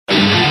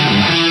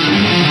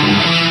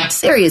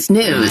Serious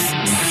news,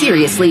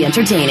 seriously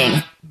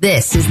entertaining.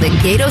 This is the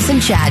Gatos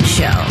and Chad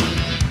Show.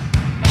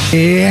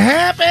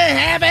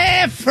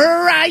 Happy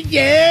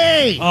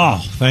Friday!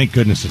 Oh, thank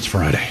goodness it's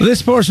Friday.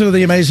 This portion of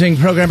the amazing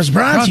program is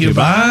brought to you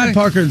by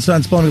Parker &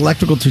 Sons Plumbing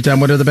Electrical,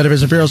 two-time winner of the Better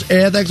Business Bureau's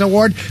Ethics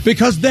Award,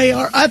 because they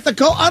are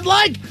ethical,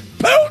 unlike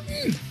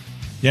Putin.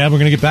 Yeah, we're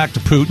going to get back to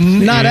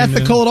Putin. Not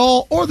ethical at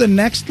all, or the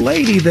next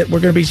lady that we're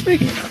going to be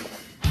speaking about.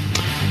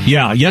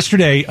 Yeah,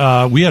 yesterday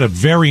we had a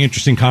very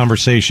interesting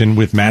conversation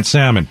with Matt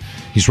Salmon.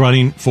 He's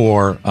running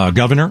for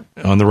governor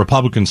on the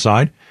Republican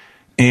side.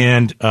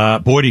 And,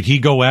 boy, did he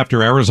go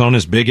after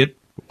Arizona's bigot,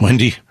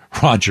 Wendy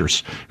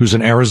Rogers, who's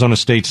an Arizona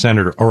state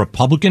senator, a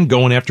Republican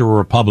going after a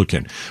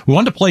Republican. We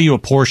wanted to play you a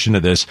portion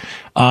of this.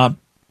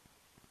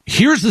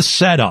 Here's the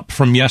setup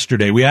from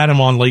yesterday. We had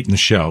him on late in the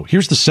show.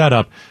 Here's the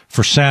setup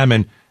for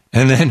Salmon.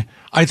 And then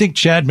I think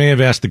Chad may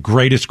have asked the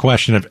greatest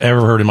question I've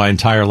ever heard in my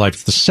entire life.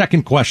 It's the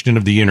second question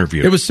of the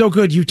interview. It was so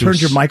good you turned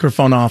your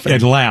microphone off.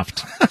 And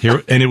laughed.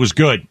 And it was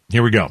good.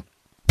 Here we go.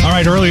 All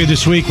right, earlier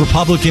this week,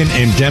 Republican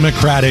and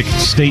Democratic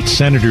state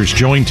senators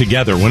joined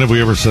together. When have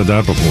we ever said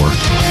that before?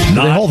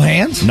 Do they hold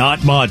hands?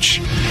 Not much.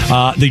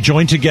 They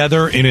joined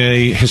together in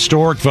a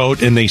historic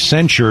vote, and they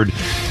censured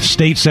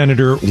State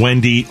Senator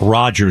Wendy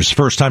Rogers.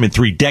 First time in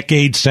 3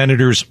 decades,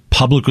 senators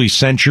publicly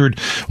censured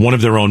one of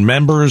their own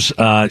members.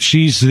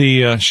 She's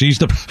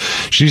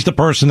the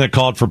person that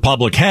called for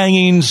public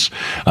hangings.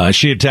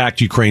 She attacked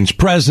Ukraine's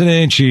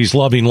president. She's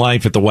loving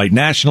life at the white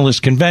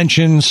nationalist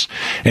conventions.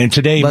 And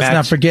today, let's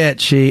not forget,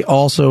 she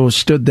also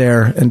stood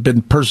there and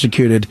been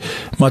persecuted,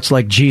 much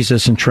like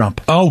Jesus and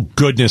Trump. Oh,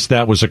 goodness,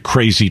 that was a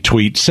crazy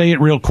tweet. Say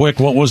it real quick.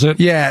 What was it?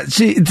 Yeah,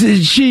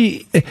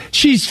 she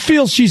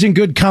feels she's in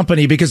good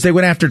company because they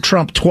went after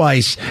Trump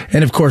twice,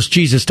 and of course,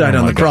 Jesus died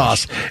on the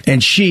cross,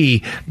 and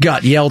she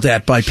got yelled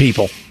at by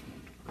people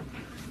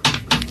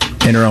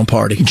in her own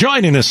party.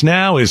 Joining us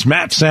now is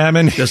Matt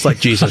Salmon. Just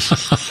like Jesus.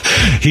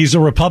 He's a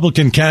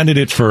Republican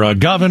candidate for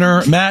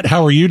governor. Matt,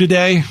 how are you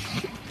today?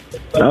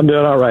 I'm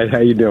doing all right. How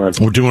you doing?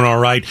 We're doing all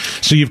right.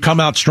 So you've come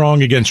out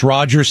strong against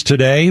Rogers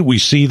today. We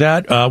see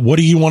that. What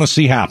do you want to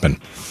see happen?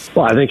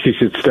 Well, I think she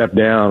should step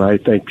down. I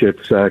think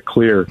it's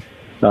clear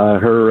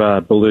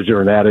her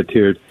belligerent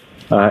attitude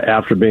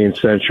after being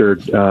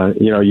censured.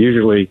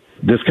 Usually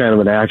this kind of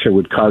an action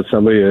would cause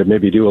somebody to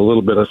maybe do a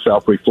little bit of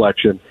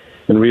self-reflection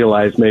and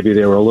realize maybe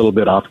they were a little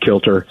bit off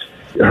kilter.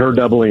 Her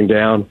doubling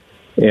down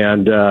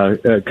and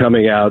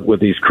coming out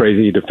with these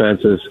crazy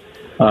defenses.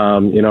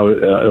 I'm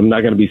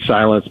not going to be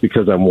silenced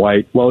because I'm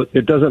white. Well,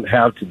 it doesn't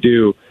have to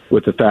do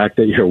with the fact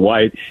that you're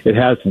white. It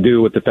has to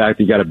do with the fact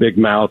that you got a big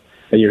mouth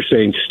and you're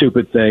saying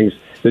stupid things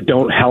that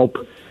don't help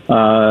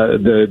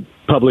the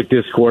public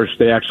discourse.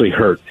 They actually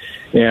hurt.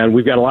 And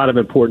we've got a lot of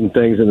important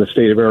things in the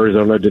state of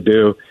Arizona to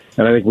do,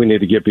 and I think we need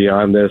to get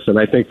beyond this. And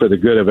I think for the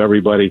good of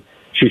everybody,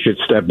 she should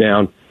step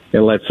down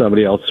and let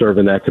somebody else serve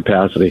in that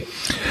capacity.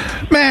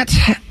 Matt,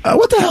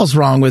 what the hell's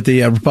wrong with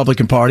the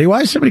Republican Party?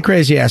 Why is so many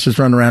crazy asses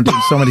running around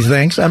doing so many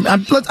things?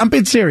 I'm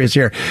being serious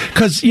here.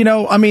 Because,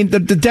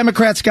 the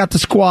Democrats got the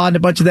squad and a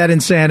bunch of that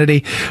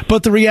insanity.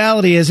 But the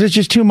reality is there's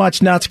just too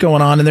much nuts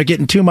going on and they're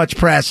getting too much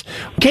press.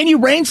 Can you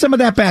rein some of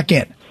that back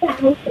in?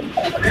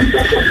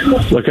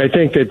 Look, I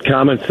think that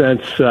common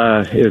sense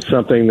is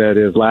something that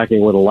is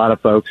lacking with a lot of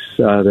folks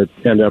that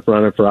end up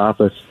running for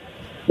office.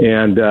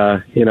 And,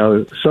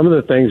 some of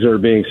the things that are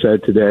being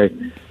said today,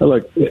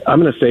 look,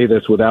 I'm going to say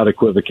this without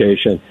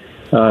equivocation.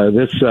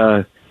 Trying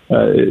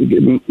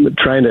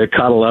to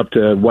coddle up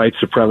to white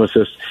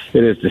supremacists,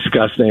 it is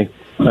disgusting.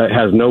 It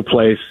has no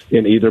place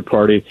in either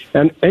party.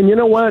 And you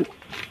know what?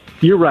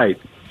 You're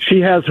right. She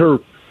has her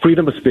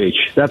freedom of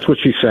speech. That's what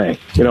she's saying.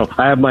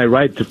 I have my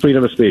right to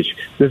freedom of speech.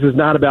 This is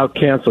not about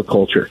cancel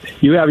culture.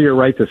 You have your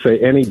right to say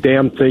any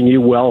damn thing you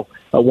want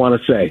to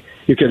say.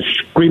 You can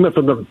scream it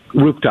from the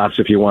rooftops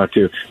if you want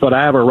to, but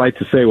I have a right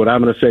to say what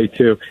I'm going to say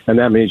too, and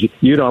that means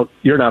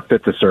you're not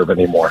fit to serve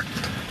anymore.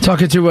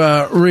 Talking to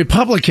a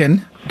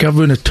Republican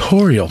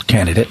gubernatorial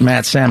candidate,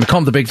 Matt Salmon. Call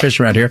him the big fish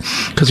around here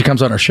because he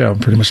comes on our show.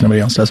 Pretty much nobody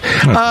else does.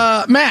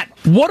 Matt,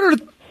 what are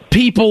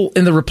people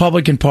in the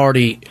Republican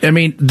Party? I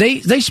mean,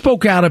 they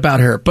spoke out about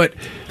her, but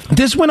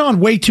this went on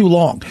way too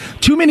long.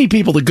 Too many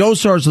people, the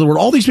go-stars of the world,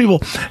 all these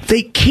people,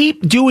 they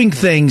keep doing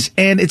things,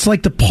 and it's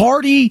like the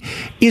party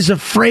is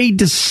afraid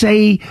to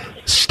say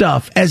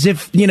stuff as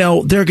if,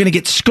 they're going to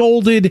get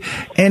scolded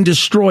and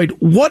destroyed.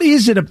 What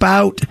is it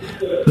about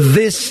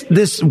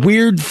this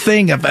weird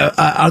thing?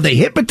 Are they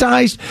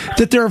hypnotized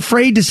that they're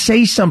afraid to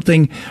say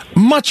something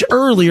much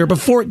earlier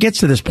before it gets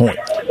to this point?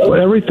 Well,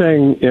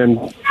 everything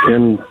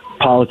in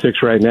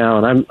politics right now,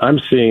 and I'm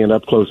seeing it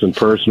up close and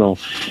personal.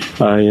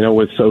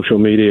 With social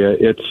media,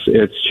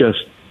 it's just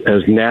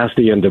as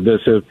nasty and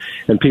divisive,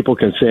 and people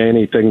can say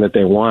anything that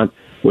they want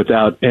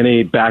without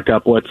any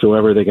backup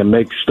whatsoever. They can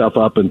make stuff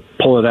up and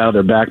pull it out of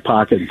their back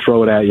pocket and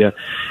throw it at you,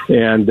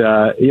 and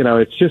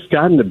it's just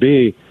gotten to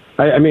be.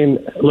 I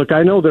mean, look,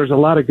 I know there's a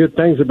lot of good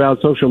things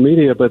about social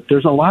media, but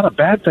there's a lot of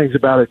bad things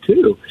about it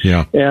too.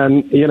 Yeah,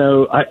 and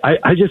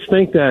I just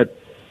think that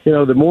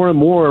the more and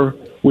more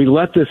we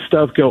let this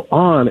stuff go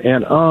on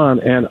and on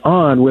and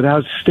on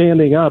without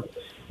standing up.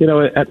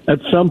 At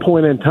some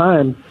point in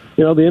time,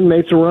 the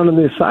inmates are running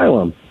the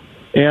asylum.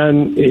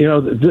 And,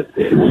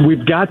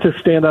 we've got to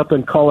stand up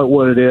and call it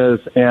what it is.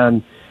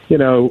 And,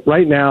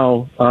 right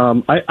now,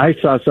 I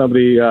saw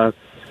somebody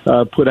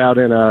put out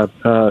in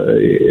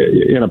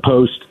a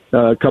post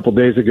a couple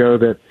days ago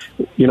that,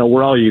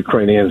 we're all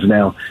Ukrainians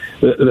now.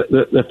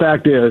 The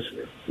fact is,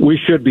 we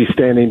should be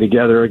standing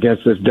together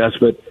against this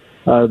despot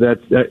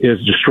that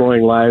is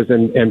destroying lives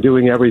and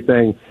doing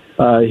everything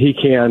he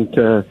can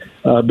to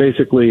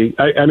basically.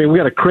 I mean, we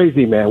got a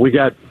crazy man. We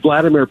got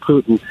Vladimir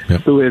Putin,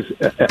 who is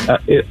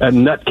a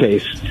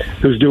nutcase,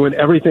 who's doing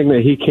everything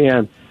that he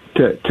can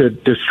to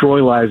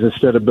destroy lives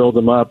instead of build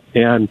them up.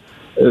 And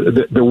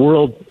the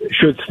world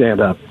should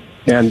stand up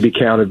and be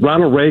counted.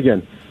 Ronald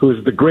Reagan, who is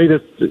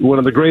one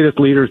of the greatest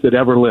leaders that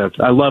ever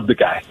lived. I love the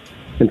guy.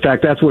 In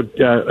fact, that's what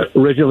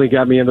originally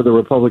got me into the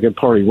Republican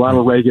Party.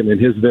 Ronald Reagan and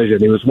his vision.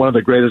 He was one of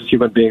the greatest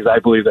human beings I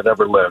believe that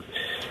ever lived.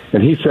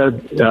 And he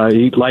said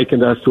he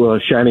likened us to a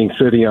shining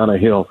city on a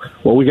hill.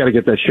 Well, we got to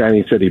get that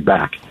shining city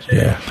back.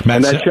 Yeah,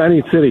 and that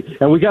shining city,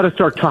 and we got to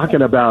start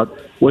talking about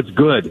what's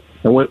good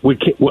and what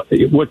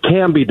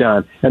can be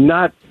done, and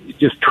not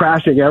just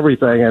trashing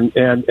everything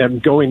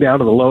and going down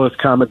to the lowest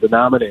common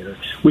denominator.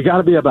 We got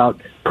to be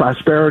about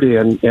prosperity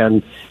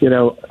and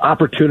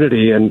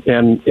opportunity, and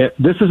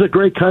this is a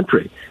great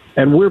country,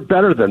 and we're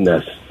better than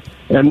this.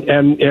 And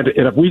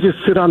if we just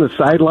sit on the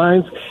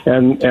sidelines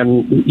and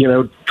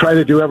try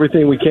to do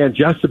everything we can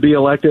just to be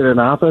elected in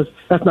office,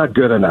 that's not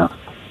good enough.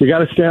 You got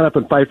to stand up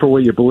and fight for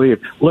what you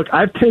believe. Look,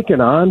 I've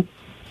taken on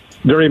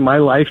during my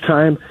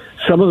lifetime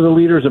some of the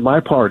leaders of my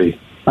party.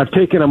 I've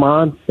taken them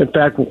on. In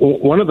fact,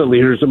 one of the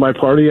leaders of my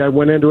party, I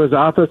went into his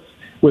office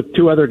with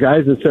two other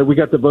guys and said, we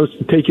got the votes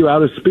to take you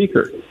out as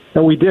speaker.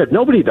 And we did.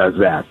 Nobody does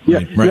that.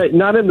 Right.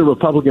 Not in the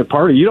Republican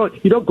Party. You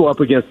don't go up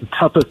against the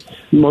toughest,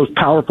 most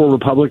powerful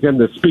Republican,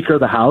 the Speaker of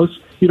the House.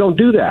 You don't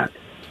do that.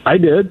 I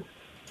did.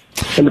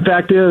 And the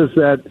fact is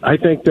that I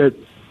think that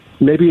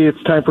maybe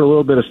it's time for a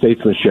little bit of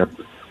statesmanship,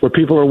 where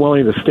people are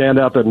willing to stand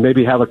up and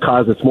maybe have a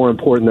cause that's more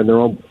important than their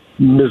own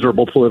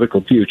miserable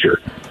political future.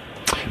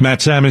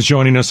 Matt Salmon's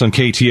joining us on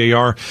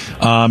KTAR.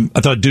 I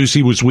thought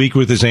Ducey was weak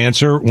with his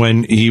answer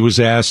when he was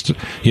asked,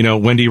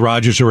 Wendy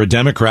Rogers or a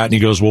Democrat, and he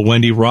goes, well,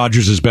 Wendy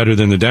Rogers is better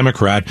than the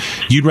Democrat.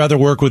 You'd rather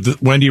work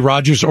with Wendy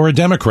Rogers or a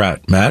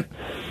Democrat, Matt?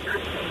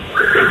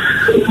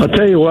 I'll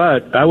tell you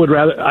what, I would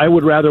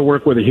rather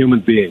work with a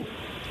human being.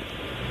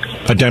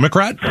 A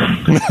Democrat?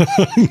 I'm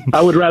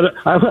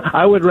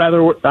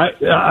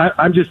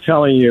just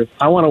telling you,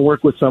 I want to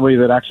work with somebody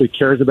that actually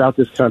cares about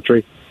this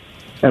country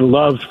and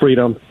loves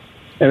freedom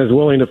and is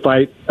willing to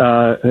fight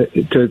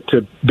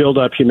to build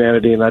up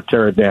humanity and not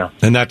tear it down.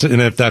 And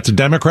if that's a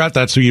Democrat,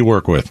 that's who you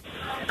work with.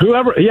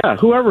 Whoever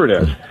it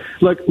is.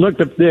 Look.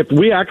 If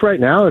we act right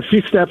now, if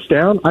she steps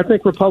down, I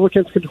think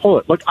Republicans control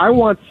it. Look, I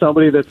want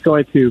somebody that's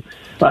going to.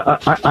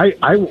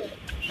 I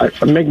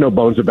make no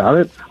bones about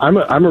it. I'm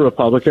a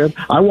Republican.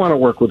 I want to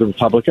work with the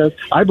Republicans.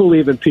 I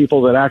believe in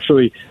people that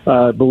actually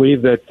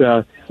believe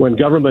that when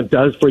government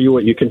does for you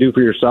what you can do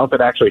for yourself,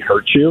 it actually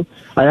hurts you.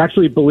 I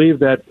actually believe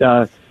that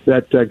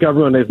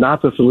government is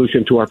not the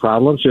solution to our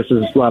problems, just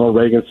as Ronald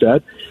Reagan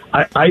said.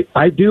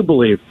 I do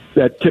believe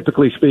that,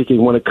 typically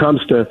speaking, when it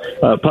comes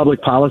to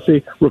public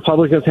policy,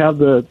 Republicans have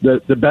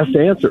the best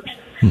answers.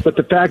 But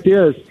the fact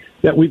is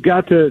that we've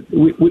got to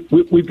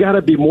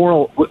be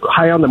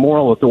high on the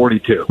moral authority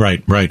too.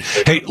 Right.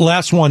 Hey,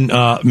 last one,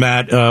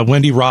 Matt.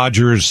 Wendy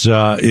Rogers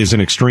is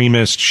an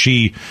extremist.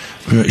 She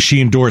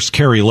endorsed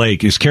Kari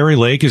Lake. Is Kari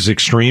Lake as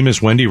extreme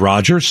as Wendy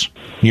Rogers,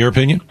 in your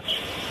opinion?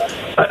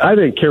 I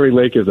think Kari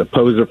Lake is a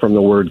poser from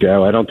the word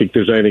go. I don't think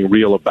there's anything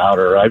real about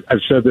her.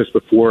 I've said this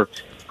before.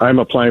 I'm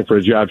applying for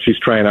a job. She's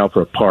trying out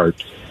for a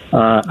part.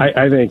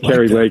 I think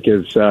Kari Lake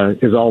is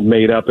all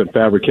made up and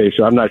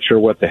fabrication. I'm not sure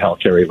what the hell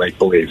Kari Lake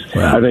believes.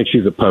 Wow. I think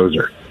she's a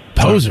poser.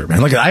 Poser,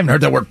 man. Look, I haven't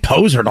heard that word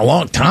poser in a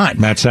long time.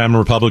 Matt Salmon,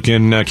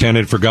 Republican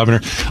candidate for governor.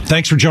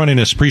 Thanks for joining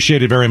us.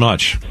 Appreciate it very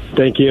much.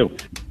 Thank you.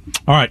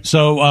 All right.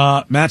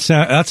 So, Matt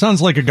Salmon, that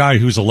sounds like a guy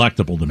who's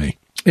electable to me.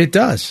 It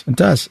does.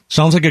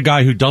 Sounds like a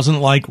guy who doesn't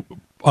like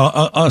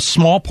a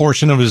small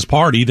portion of his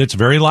party that's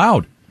very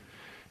loud.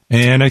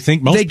 And I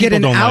think most people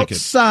don't like it. They get an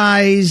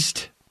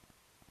outsized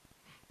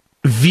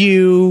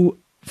view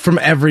from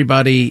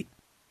everybody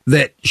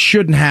that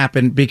shouldn't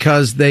happen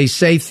because they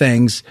say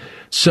things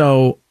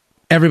so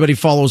everybody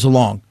follows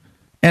along.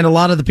 And a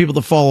lot of the people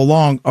that follow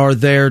along are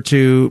there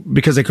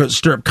because they could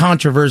stir up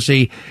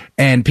controversy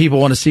and people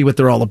want to see what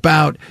they're all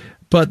about.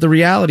 But the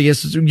reality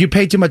is you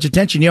pay too much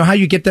attention. You know how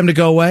you get them to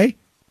go away?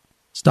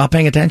 Stop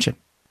paying attention.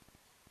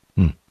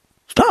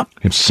 Stop.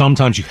 And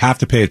sometimes you have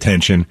to pay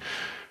attention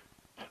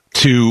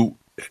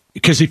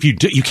because if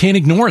you can't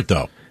ignore it,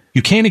 though.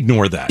 You can't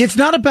ignore that. It's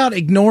not about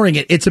ignoring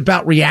it. It's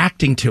about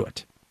reacting to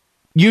it.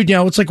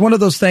 It's like one of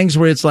those things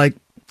where it's like,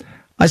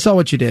 I saw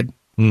what you did,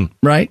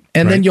 right?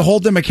 And then you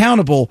hold them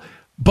accountable,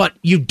 but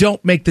you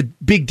don't make the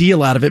big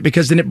deal out of it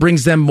because then it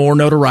brings them more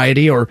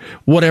notoriety or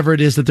whatever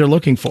it is that they're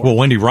looking for. Well,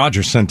 Wendy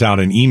Rogers sent out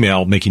an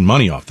email making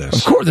money off this.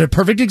 Of course, they're a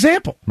perfect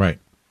example. Right.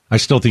 I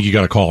still think you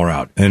got to call her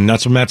out, and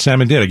that's what Matt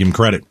Salmon did. I give him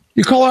credit.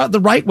 You call her out the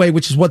right way,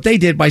 which is what they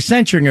did by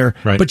censoring her,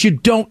 right. But you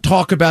don't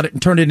talk about it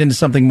and turn it into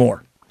something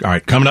more. All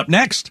right, coming up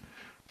next,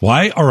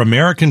 why are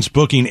Americans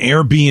booking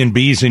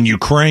Airbnbs in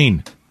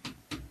Ukraine?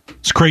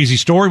 It's a crazy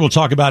story. We'll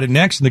talk about it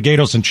next in the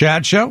Gatos and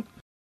Chad Show.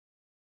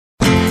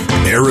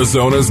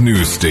 Arizona's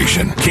news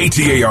station,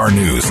 KTAR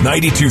News,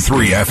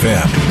 92.3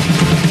 FM.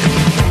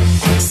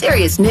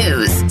 Serious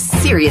news,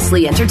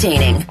 seriously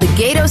entertaining. The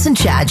Gatos and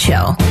Chad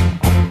Show.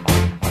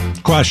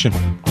 Question.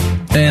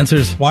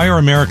 Answers. Why are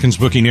Americans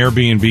booking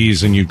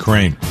Airbnbs in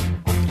Ukraine?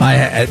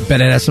 I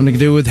bet it has something to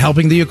do with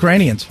helping the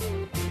Ukrainians.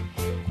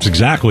 That's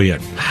exactly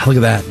it. Look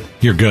at that.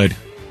 You're good.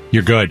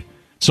 You're good.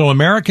 So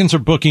Americans are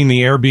booking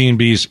the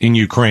Airbnbs in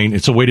Ukraine.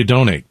 It's a way to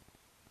donate.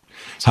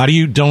 How do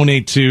you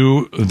donate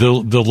to the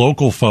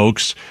local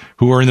folks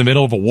who are in the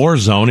middle of a war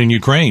zone in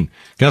Ukraine?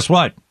 Guess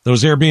what?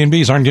 Those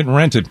Airbnbs aren't getting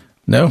rented.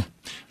 No. I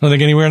don't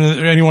think anyone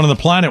on the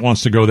planet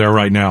wants to go there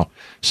right now.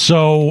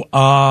 So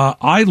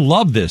I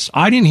love this.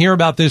 I didn't hear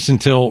about this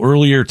until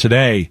earlier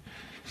today,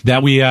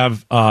 that we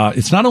have,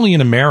 it's not only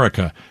in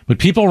America, but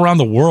people around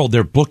the world,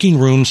 they're booking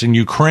rooms in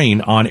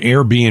Ukraine on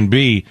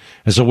Airbnb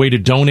as a way to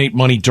donate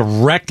money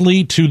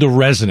directly to the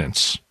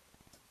residents.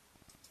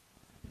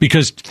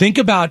 Because think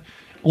about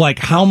like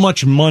how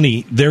much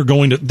money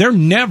they're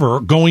never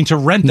going to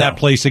rent that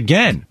place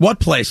again. What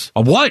place?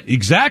 What?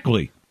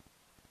 Exactly.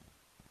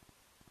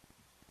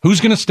 Who's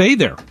going to stay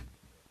there?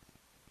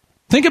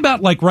 Think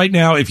about like right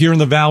now, if you're in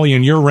the Valley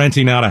and you're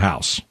renting out a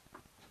house.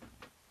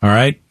 All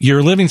right.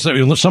 You're living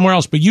somewhere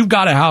else, but you've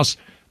got a house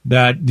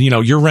that,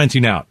 you're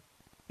renting out.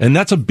 And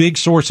that's a big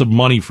source of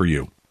money for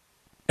you.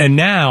 And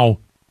now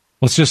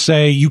let's just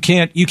say you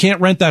can't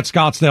rent that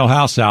Scottsdale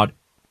house out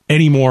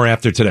anymore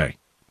after today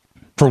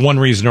for one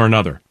reason or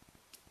another.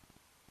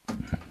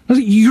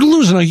 You're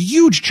losing a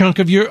huge chunk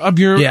of your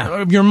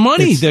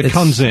money that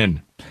comes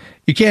in.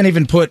 You can't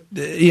even put,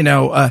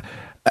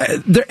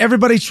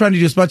 everybody's trying to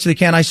do as much as they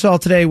can. I saw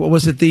today, what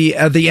was it, the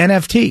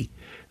NFT.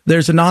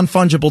 There's a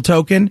non-fungible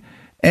token,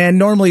 and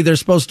normally there's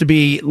supposed to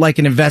be like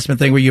an investment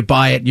thing where you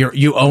buy it,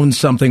 you own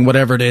something,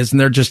 whatever it is, and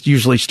they're just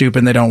usually stupid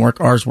and they don't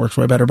work. Ours works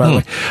way better, by the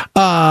way.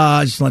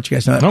 Just to let you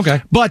guys know that.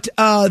 Okay. But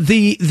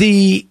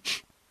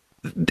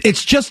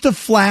it's just a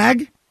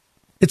flag.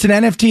 It's an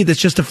NFT that's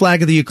just a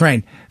flag of the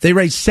Ukraine. They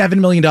raised $7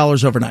 million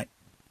overnight.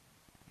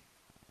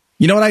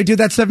 You know what I'd do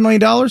that $7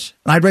 million?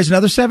 I'd raise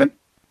another $7 million.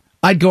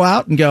 I'd go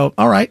out and go,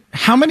 all right,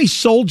 how many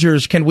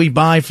soldiers can we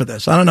buy for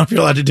this? I don't know if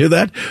you're allowed to do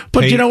that.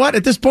 But you know what?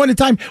 At this point in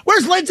time,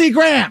 where's Lindsey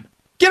Graham?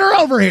 Get her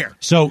over here.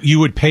 So you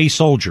would pay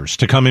soldiers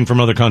to come in from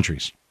other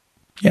countries?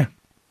 Yeah.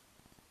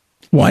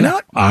 Why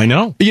not? I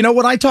know. You know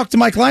what? I talked to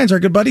Mike Lyons, our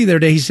good buddy, the other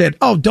day. He said,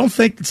 don't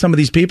think that some of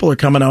these people are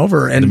coming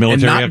over and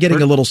not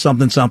getting a little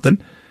something.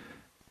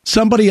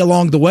 Somebody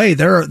along the way,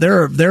 there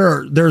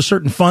are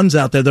certain funds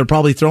out there that are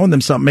probably throwing them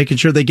something, making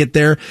sure they get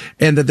there,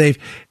 and that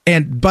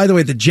and by the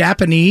way, the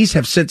Japanese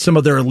have sent some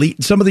of the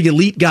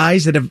elite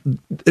guys that have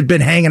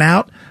been hanging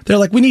out. They're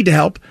like, we need to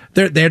help.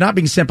 They're not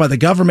being sent by the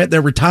government.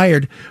 They're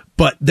retired,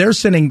 but they're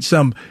sending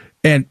some.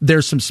 And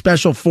there's some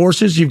special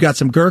forces. You've got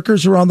some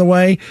Gurkhas who are on the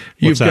way.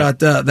 You've got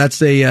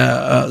that's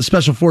a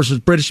special forces,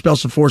 British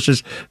special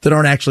forces that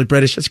aren't actually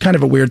British. It's kind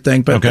of a weird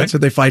thing, but that's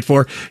what they fight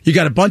for. You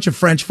got a bunch of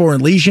French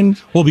Foreign Legion.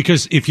 Well,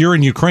 because if you're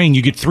in Ukraine,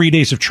 you get 3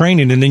 days of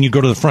training, and then you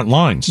go to the front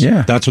lines.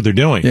 Yeah, that's what they're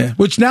doing. Yeah,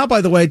 which now,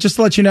 by the way, just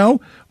to let you know,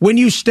 when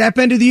you step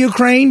into the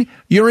Ukraine,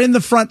 you're in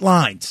the front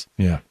lines.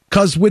 Yeah,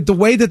 because with the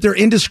way that they're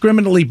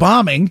indiscriminately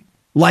bombing,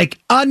 like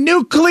a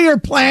nuclear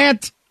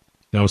plant.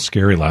 That was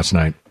scary last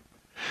night.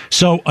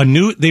 So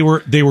they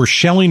were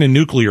shelling a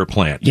nuclear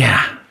plant.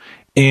 Yeah.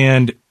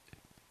 And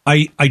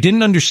I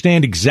didn't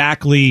understand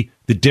exactly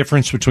the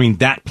difference between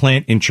that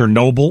plant and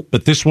Chernobyl,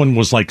 but this one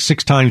was like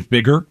 6 times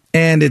bigger.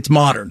 And it's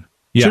modern.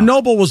 Yeah.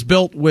 Chernobyl was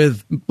built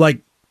with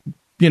plywood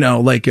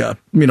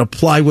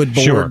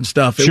board and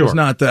stuff. It was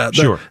not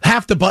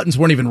half the buttons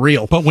weren't even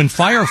real. But when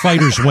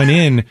firefighters went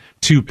in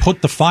to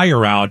put the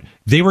fire out,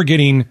 they were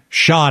getting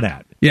shot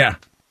at. Yeah.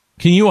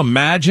 Can you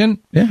imagine?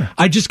 Yeah.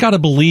 I just got to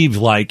believe,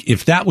 like,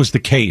 if that was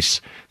the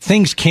case,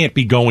 things can't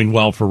be going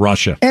well for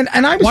Russia. And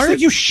why are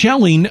you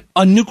shelling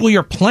a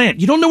nuclear plant?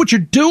 You don't know what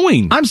you're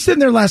doing. I'm sitting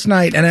there last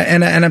night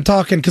and I'm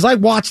talking because I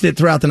watched it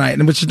throughout the night,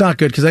 and which is not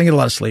good because I didn't get a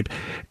lot of sleep.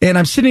 And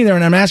I'm sitting there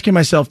and I'm asking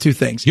myself 2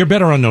 things. You're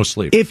better on no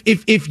sleep.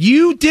 If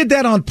you did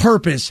that on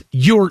purpose,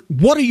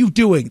 what are you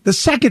doing? The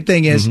second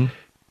thing is. Mm-hmm.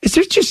 Is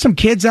there just some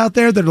kids out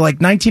there that are like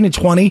 19 and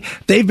 20?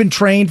 They've been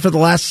trained for the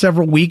last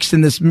several weeks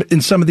in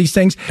some of these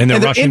things. And they're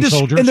Russian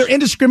soldiers? And they're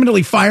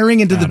indiscriminately firing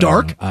into the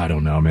dark? I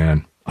don't know,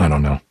 man. I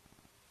don't know.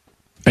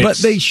 But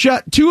they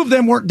 2 of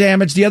them weren't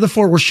damaged. The other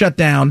 4 were shut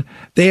down.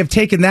 They have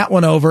taken that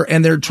one over,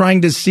 and they're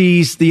trying to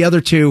seize the other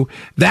 2.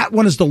 That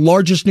one is the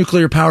largest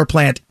nuclear power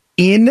plant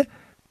in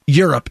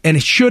Europe.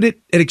 And should it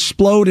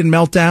explode and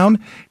melt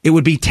down, it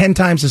would be 10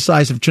 times the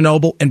size of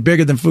Chernobyl and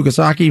bigger than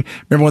Fukushima.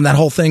 Remember when that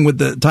whole thing with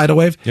the tidal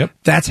wave? Yep.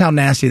 That's how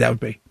nasty that would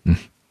be.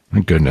 My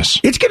goodness.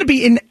 It's going to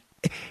be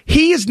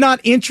he is not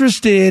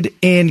interested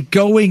in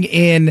going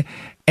in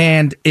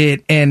and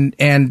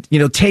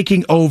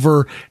taking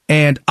over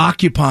and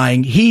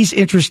occupying. He's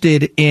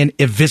interested in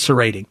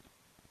eviscerating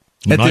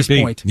at this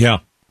point. Yeah,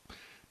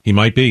 he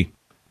might be.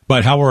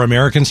 But how are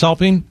Americans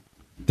helping?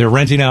 They're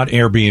renting out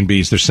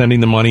Airbnbs. They're sending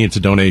the money into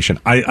donation.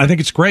 I think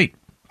it's great.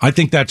 I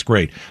think that's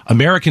great.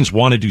 Americans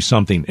want to do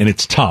something, and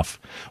it's tough.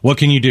 What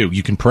can you do?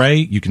 You can pray.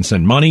 You can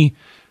send money.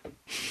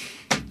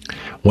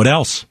 What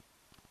else?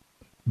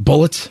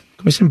 Bullets.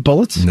 Can we send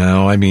bullets?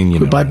 No, I mean,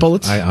 Can we buy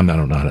bullets? I don't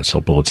know how to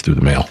sell bullets through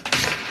the mail.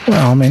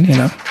 Well, I mean,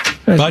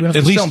 But at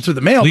least sell them through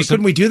the mail. But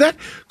couldn't we do that?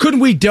 Couldn't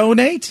we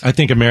donate? I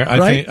think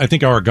I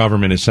think our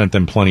government has sent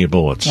them plenty of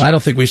bullets. I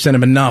don't think we've sent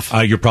them enough.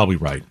 You're probably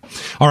right.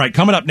 All right,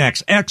 coming up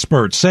next,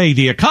 experts say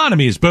the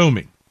economy is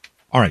booming.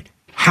 All right,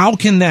 how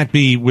can that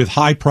be with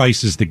high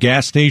prices, the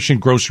gas station,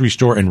 grocery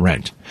store, and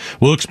rent?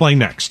 We'll explain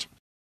next.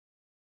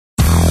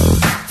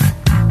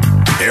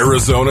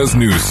 Arizona's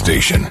news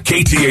station,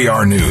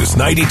 KTAR News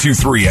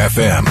 92.3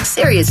 FM.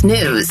 Serious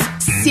news,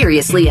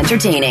 seriously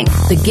entertaining.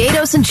 The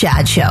Gatos and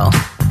Chad Show.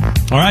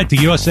 All right, the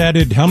U.S.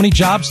 added how many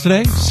jobs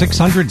today?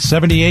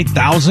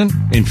 678,000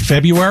 in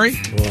February.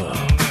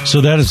 Whoa.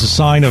 So that is a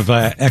sign of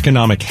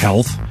economic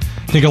health.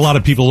 I think a lot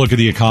of people look at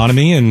the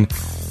economy and,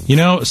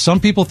 some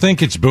people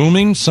think it's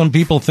booming. Some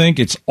people think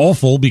it's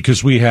awful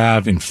because we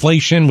have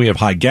inflation, we have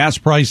high gas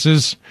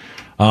prices.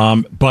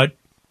 But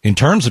in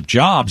terms of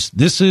jobs,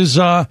 this is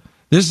a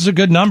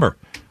good number.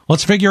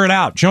 Let's figure it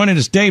out. Joining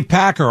us, Dave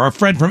Packer, our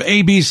friend from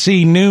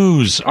ABC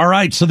News. All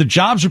right, so the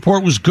jobs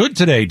report was good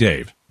today,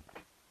 Dave.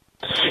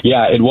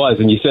 Yeah, it was.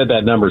 And you said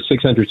that number,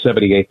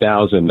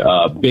 678,000,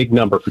 big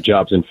number for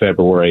jobs in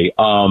February.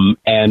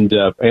 And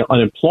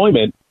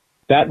unemployment,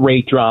 that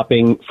rate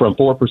dropping from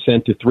 4%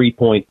 to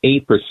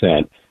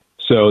 3.8%.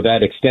 So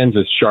that extends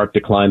a sharp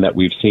decline that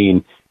we've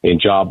seen in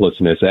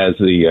joblessness as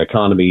the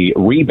economy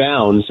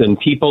rebounds and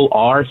people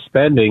are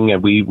spending.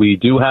 And we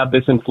do have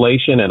this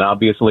inflation, and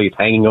obviously it's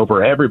hanging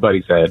over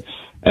everybody's head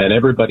and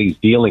everybody's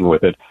dealing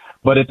with it.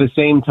 But at the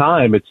same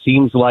time, it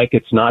seems like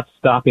it's not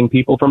stopping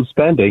people from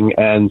spending.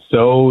 And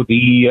so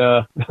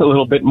a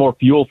little bit more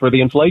fuel for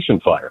the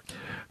inflation fire.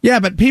 Yeah,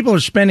 but people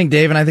are spending,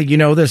 Dave, and I think you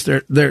know this.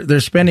 They're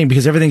spending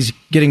because everything's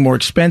getting more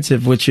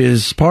expensive, which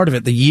is part of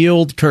it. The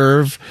yield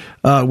curve,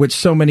 which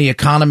so many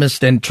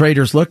economists and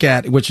traders look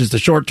at, which is the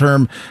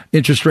short-term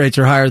interest rates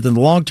are higher than the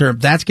long-term,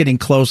 that's getting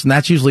close, and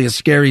that's usually a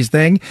scary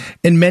thing.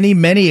 And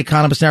many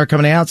economists now are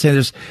coming out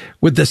saying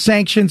with the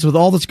sanctions, with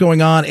all that's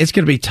going on, it's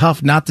going to be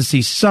tough not to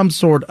see some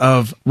sort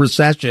of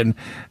recession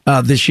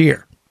this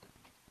year.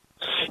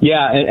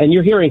 Yeah, and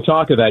you're hearing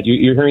talk of that.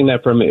 You're hearing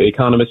that from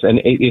economists,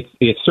 and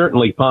it's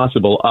certainly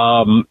possible.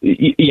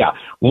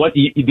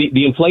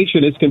 The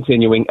inflation is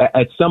continuing.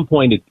 At some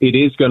point, it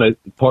is going to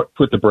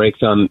put the brakes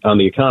on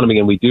the economy,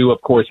 and we do,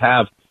 of course,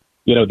 have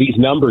these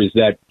numbers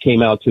that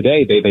came out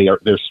today.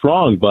 They're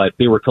strong, but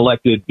they were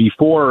collected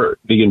before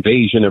the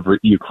invasion of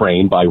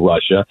Ukraine by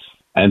Russia,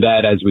 and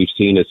that, as we've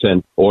seen, has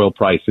sent oil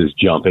prices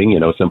jumping.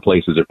 Some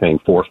places are paying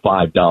 $4 or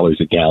 $5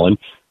 a gallon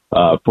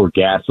for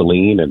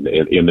gasoline, and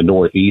in the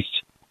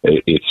Northeast,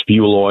 it's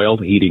fuel oil,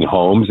 heating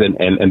homes,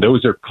 and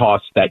those are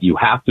costs that you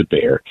have to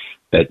bear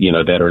that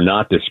are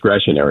not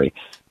discretionary.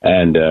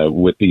 And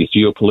with these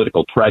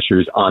geopolitical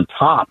pressures on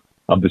top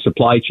of the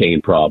supply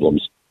chain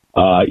problems,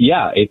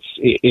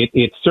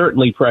 it's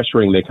certainly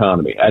pressuring the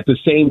economy. At the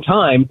same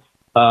time,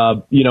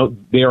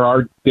 there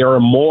are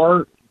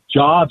more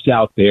jobs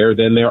out there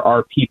than there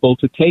are people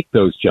to take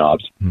those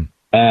jobs.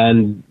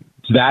 And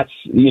that's,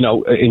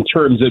 in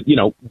terms of,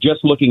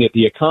 just looking at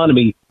the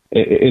economy,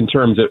 in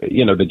terms of,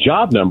 the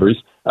job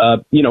numbers,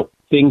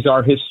 things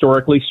are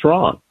historically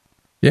strong.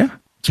 Yeah,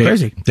 it's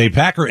crazy. Dave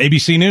Packer,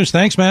 ABC News.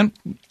 Thanks, man.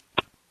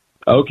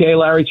 Okay,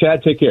 Larry,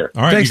 Chad, take care.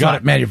 All right, thanks you got a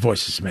lot. Man, your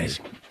voice is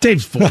amazing.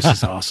 Dave's voice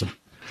is awesome.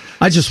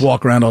 I just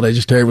walk around all day,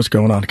 just tell you what's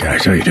going on.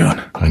 Guys, how you doing?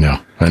 I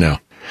know.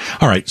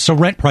 All right, so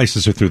rent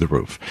prices are through the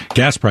roof.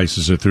 Gas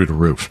prices are through the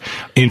roof.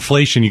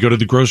 Inflation, you go to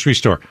the grocery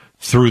store,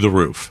 through the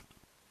roof.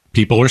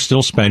 People are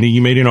still spending.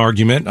 You made an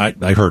argument.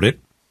 I heard it.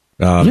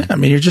 I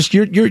mean,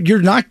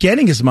 you're not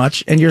getting as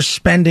much, and you're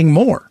spending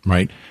more.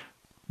 Right.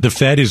 The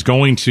Fed is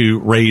going to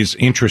raise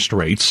interest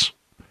rates.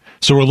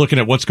 So we're looking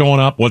at what's going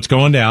up, what's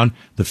going down.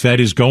 The Fed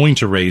is going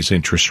to raise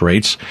interest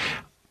rates.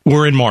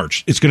 We're in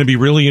March. It's going to be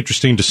really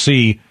interesting to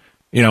see,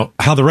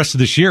 how the rest of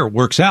this year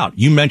works out.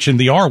 You mentioned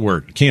the R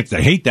word.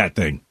 I hate that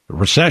thing.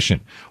 Recession.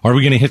 Are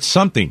we going to hit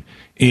something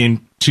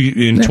in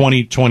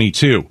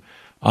 2022?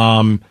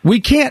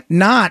 We can't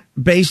not,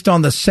 based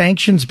on the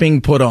sanctions being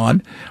put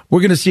on,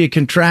 we're going to see a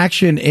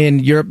contraction in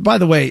Europe. By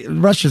the way,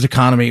 Russia's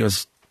economy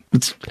it's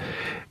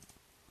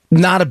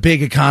not a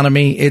big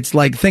economy. It's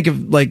think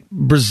of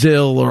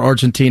Brazil or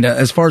Argentina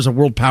as far as a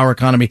world power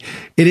economy.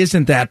 It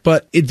isn't that,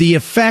 but the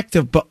effect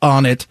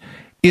on it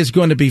is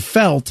going to be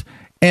felt.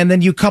 And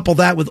then you couple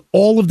that with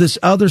all of this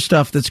other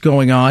stuff that's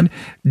going on.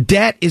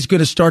 Debt is going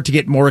to start to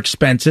get more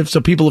expensive. So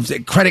people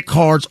have credit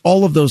cards,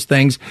 all of those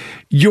things.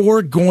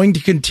 You're going to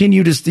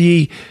continue to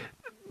see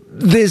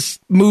this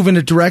move in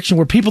a direction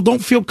where people don't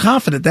feel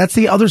confident. That's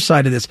the other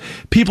side of this.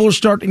 People are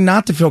starting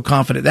not to feel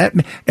confident. That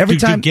every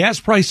time do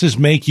gas prices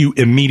make you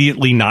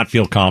immediately not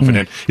feel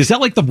confident? Is that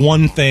like the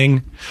one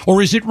thing,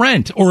 or is it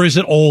rent, or is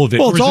it all of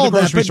it? Well, or it's is all it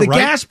that. But the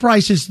gas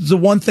price is the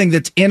one thing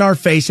that's in our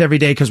face every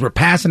day because we're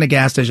passing a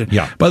gas station.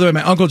 Yeah. By the way,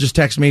 my uncle just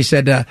texted me. He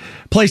said,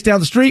 place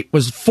down the street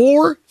was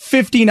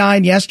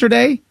 $4.59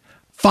 yesterday,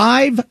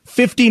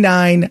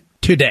 $5.59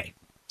 today.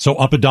 So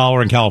up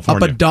 $1 in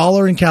California. Up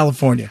 $1 in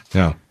California.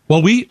 Yeah.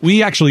 Well,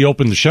 we actually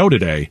opened the show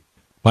today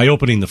by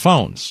opening the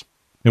phones,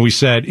 and we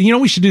said,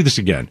 we should do this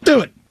again. Do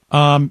it.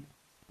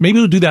 Maybe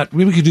we'll do that.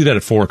 Maybe we could do that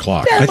at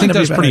 4:00. Yeah, I think that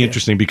was pretty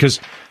interesting because,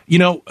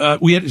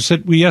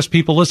 we asked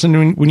people,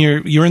 listen, when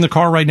you're in the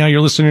car right now, you're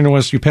listening to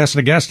us, you pass at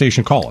a gas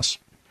station, call us.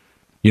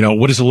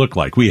 What does it look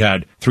like? We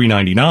had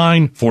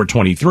 $3.99,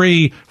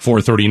 $4.23,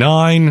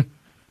 $4.39.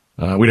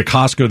 We had a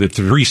Costco that's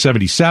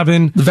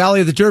 $3.77. The Valley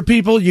of the Dirt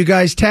people, you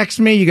guys text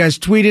me, you guys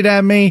tweeted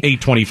at me.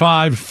 $8.25.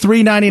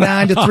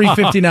 $3.99 to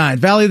 $3.59.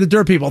 Valley of the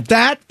Dirt people.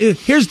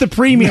 Here's the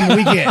premium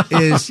we get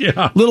is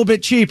a little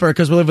bit cheaper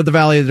because we live with the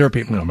Valley of the Dirt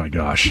people. Oh my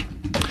gosh.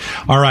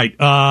 All right.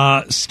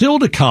 Still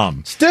to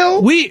come.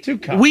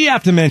 We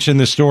have to mention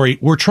this story.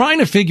 We're trying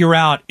to figure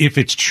out if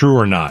it's true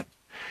or not.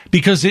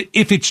 Because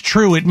if it's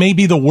true, it may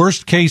be the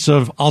worst case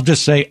of, I'll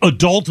just say,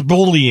 adult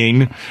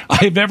bullying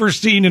I've ever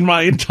seen in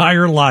my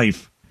entire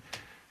life.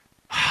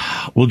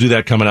 We'll do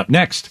that coming up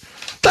next.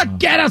 The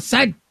Ghetto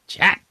Side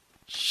Chat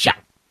Show.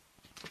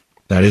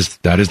 That is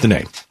the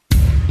name.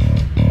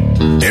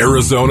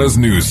 Arizona's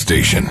news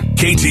station,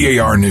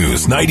 KTAR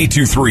News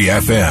 92.3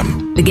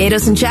 FM. The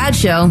Gatos and Chad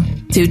Show,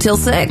 2 till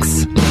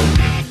 6.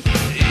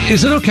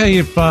 Is it okay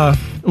if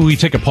we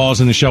take a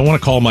pause in the show? I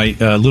want to call my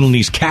little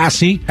niece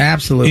Cassie.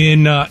 Absolutely.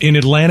 In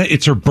Atlanta.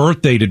 It's her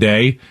birthday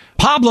today.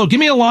 Pablo, give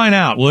me a line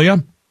out, will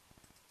you?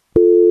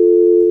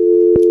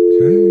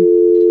 Okay.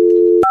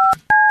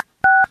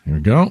 Here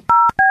we go.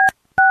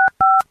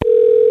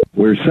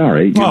 We're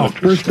sorry. You must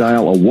first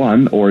dial a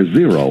 1 or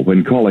 0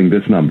 when calling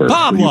this number.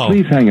 Pablo! Will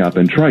you please hang up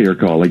and try your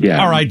call again?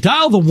 All right,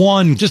 dial the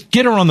 1. Just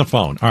get her on the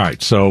phone. All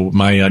right, so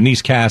my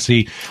niece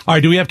Cassie. All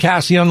right, do we have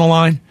Cassie on the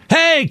line?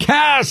 Hey,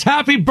 Cass,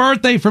 happy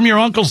birthday from your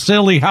Uncle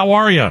Silly. How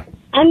are you?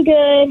 I'm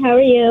good. How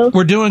are you?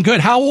 We're doing good.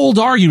 How old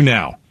are you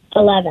now?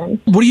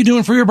 11. What are you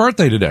doing for your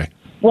birthday today?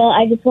 Well,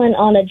 I just went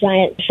on a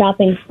giant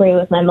shopping spree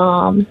with my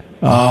mom.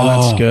 Oh,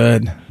 that's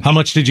good. How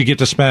much did you get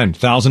to spend?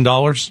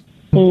 $1,000?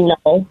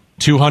 No.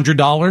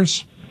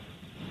 $200?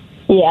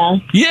 Yeah.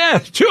 Yeah,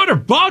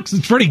 $200.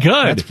 It's pretty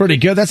good. That's pretty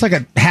good. That's like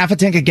a half a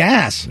tank of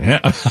gas.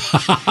 Yeah.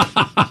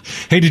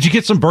 Hey, did you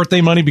get some birthday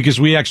money? Because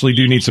we actually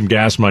do need some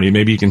gas money.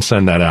 Maybe you can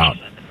send that out.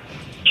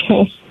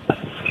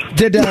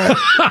 Did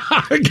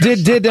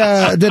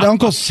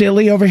Uncle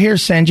Silly over here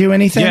send you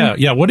anything?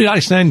 Yeah. What did I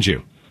send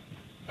you?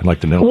 I'd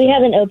like to know. We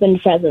haven't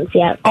opened presents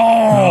yet.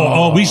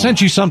 Oh, we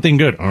sent you something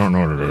good. I don't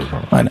know what it is.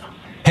 I know.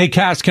 Hey,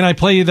 Cass, can I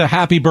play you the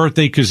happy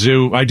birthday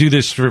kazoo? I do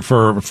this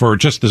for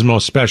just the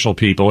most special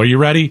people. Are you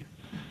ready?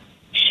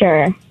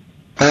 Sure.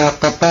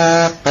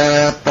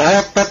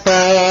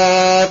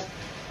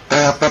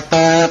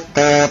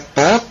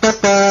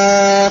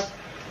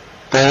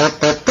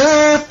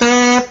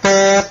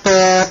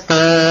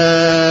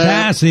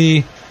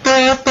 Cassie.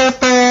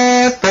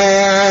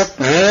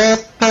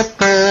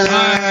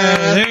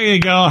 There you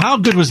go. How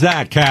good was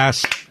that,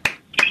 Cass?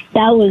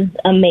 That was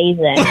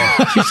amazing.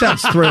 She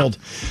sounds thrilled.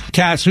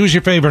 Cass, who's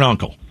your favorite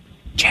uncle?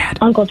 Chad.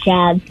 Uncle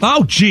Chad.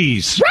 Oh,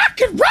 jeez.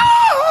 Rock and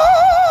roll!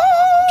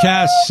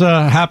 Cass,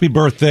 happy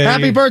birthday.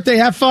 Happy birthday.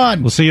 Have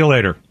fun. We'll see you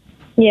later.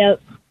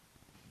 Yep.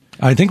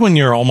 I think when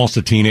you're almost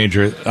a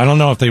teenager, I don't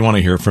know if they want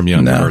to hear from you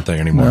on your birthday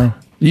anymore. No.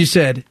 You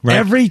said right.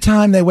 Every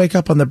time they wake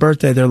up on their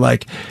birthday, they're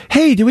like,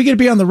 hey, do we get to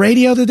be on the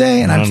radio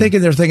today? And they're thinking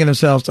to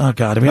themselves, oh,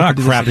 God. Do we have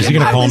to do crap. this Is he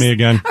going to call me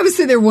again? I was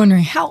sitting there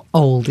wondering, how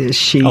old is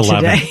she 11.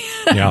 today?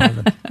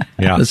 Yeah.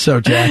 That's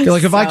so Jack.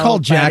 Like if I call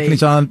Jack funny. and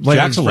he's on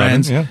playing with his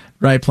 11, friends,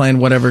 right, playing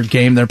whatever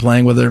game they're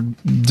playing with their,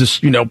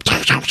 just,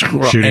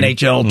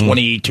 NHL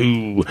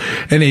 22.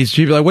 And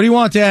she'd be like, what do you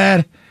want,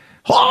 Dad?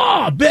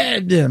 Oh,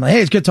 bed. I'm like,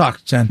 hey, it's good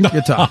talk, Jen.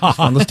 Good talk. It's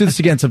fun. Let's do this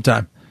again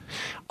sometime.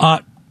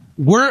 I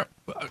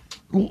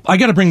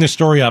got to bring this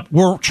story up.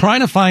 We're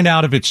trying to find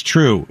out if it's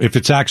true, if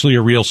it's actually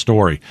a real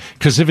story.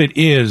 Because if it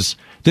is,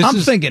 I'm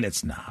thinking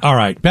it's not. All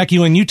right, Becky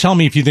Lynn, you tell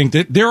me if you think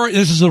that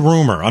this is a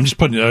rumor. I'm just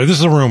putting this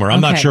is a rumor.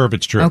 I'm not sure if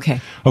it's true.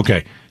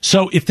 Okay.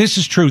 So if this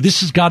is true,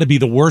 this has got to be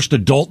the worst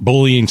adult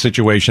bullying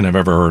situation I've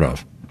ever heard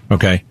of.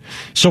 Okay.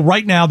 So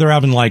right now they're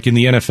having, like, in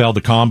the NFL,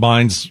 the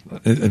combines,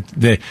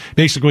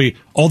 basically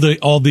all the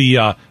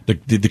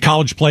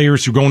college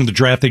players who go into the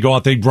draft, they go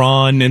out, they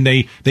run and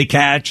they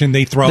catch and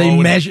they throw. They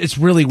measure. It's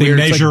really weird.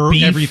 They measure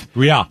it's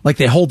like like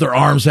they hold their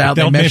arms out.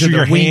 They'll they measure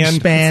your their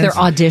hand. wingspans. It's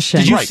their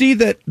audition. Did you see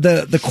that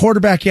the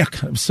quarterback? Yeah.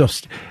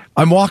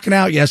 I'm walking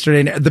out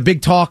yesterday and the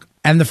big talk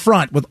and the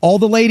front with all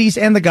the ladies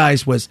and the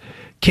guys was,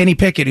 Kenny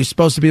Pickett, who's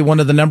supposed to be one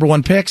of the number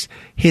one picks,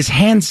 his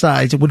hand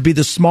size would be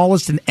the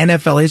smallest in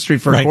NFL history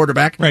for a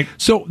quarterback. Right.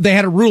 So they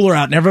had a ruler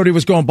out, and everybody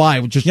was going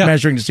by, just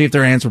measuring to see if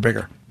their hands were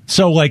bigger.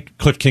 So, like,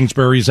 Cliff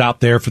Kingsbury's out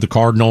there for the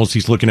Cardinals.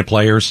 He's looking at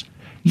players.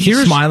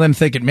 He's smiling,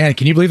 thinking, man,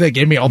 can you believe they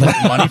gave me all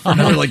that money for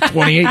another,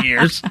 28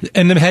 years?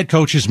 And the head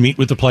coaches meet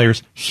with the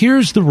players.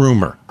 Here's the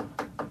rumor.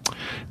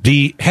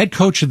 The head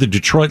coach of the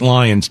Detroit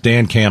Lions,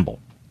 Dan Campbell,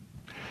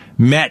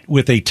 met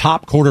with a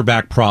top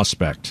quarterback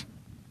prospect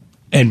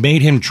and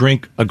made him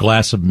drink a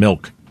glass of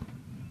milk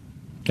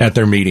at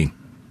their meeting,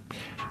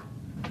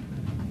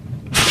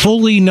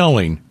 fully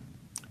knowing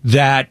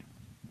that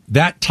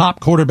top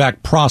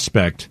quarterback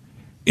prospect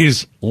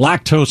is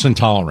lactose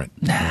intolerant.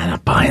 Nah,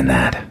 not buying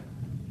that.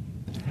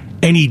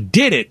 And he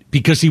did it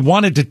because he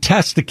wanted to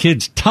test the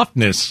kid's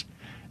toughness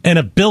and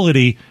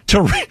ability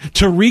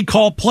to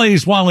recall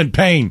plays while in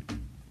pain.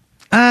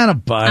 I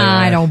don't buy that.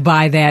 I don't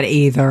buy that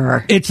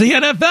either. It's the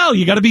NFL.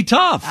 You got to be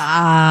tough.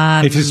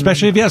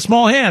 Especially if you have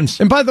small hands.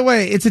 And by the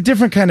way, it's a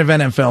different kind of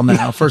NFL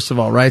now, first of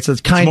all, right? So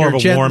it's kinder, more of a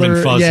gentler. warm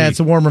and fuzzy. Yeah, it's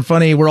a warm and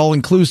funny. We're all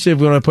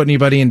inclusive. We don't put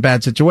anybody in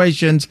bad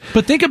situations.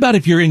 But think about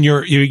if you're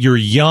you're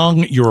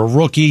young, you're a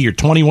rookie, you're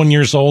 21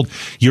 years old,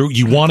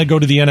 you want to go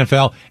to the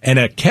NFL, and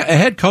a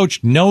head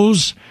coach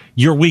knows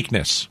your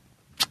weakness.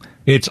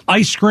 It's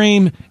ice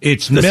cream.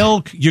 It's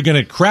milk. You're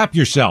going to crap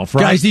yourself,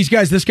 right? Guys,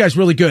 this guy's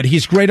really good.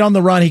 He's great on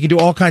the run. He can do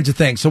all kinds of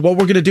things. So what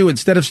we're going to do,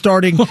 instead of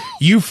starting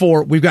you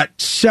four, we've got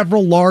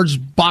several large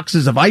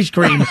boxes of ice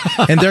cream,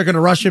 and they're going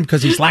to rush him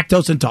because he's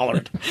lactose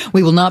intolerant.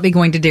 We will not be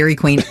going to Dairy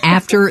Queen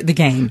after the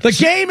game. The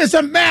game is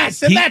a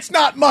mess, and that's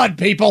not mud,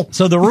 people.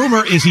 So the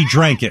rumor is he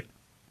drank it.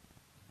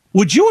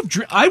 Would you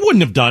have? I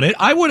wouldn't have done it.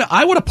 I would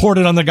have poured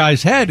it on the the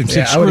guy's head and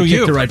said, "Screw you."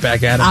 Kicked it right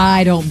back at him.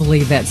 I don't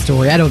believe that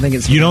story. I don't think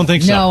it's real. You don't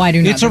think so? No, I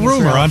do not. It's a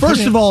rumor.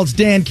 First of all, it's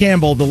Dan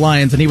Campbell of the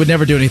Lions, and he would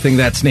never do anything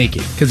that sneaky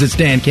because it's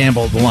Dan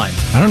Campbell of the Lions.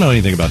 I don't know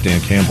anything about Dan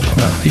Campbell.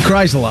 He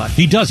cries a lot.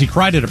 He does. He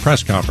cried at a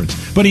press conference,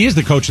 but he is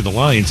the coach of the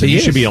Lions, and he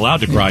should be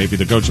allowed to cry if you're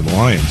the coach of the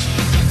Lions.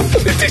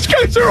 These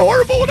guys are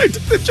horrible. When I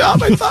took the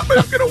job, I thought I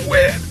was going to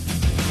win.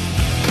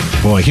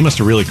 Boy, he must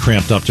have really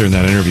cramped up during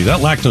that interview. That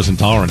lactose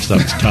intolerant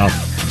stuff is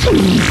tough.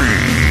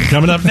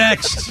 Coming up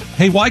next.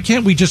 Hey, why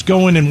can't we just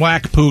go in and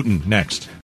whack Putin next?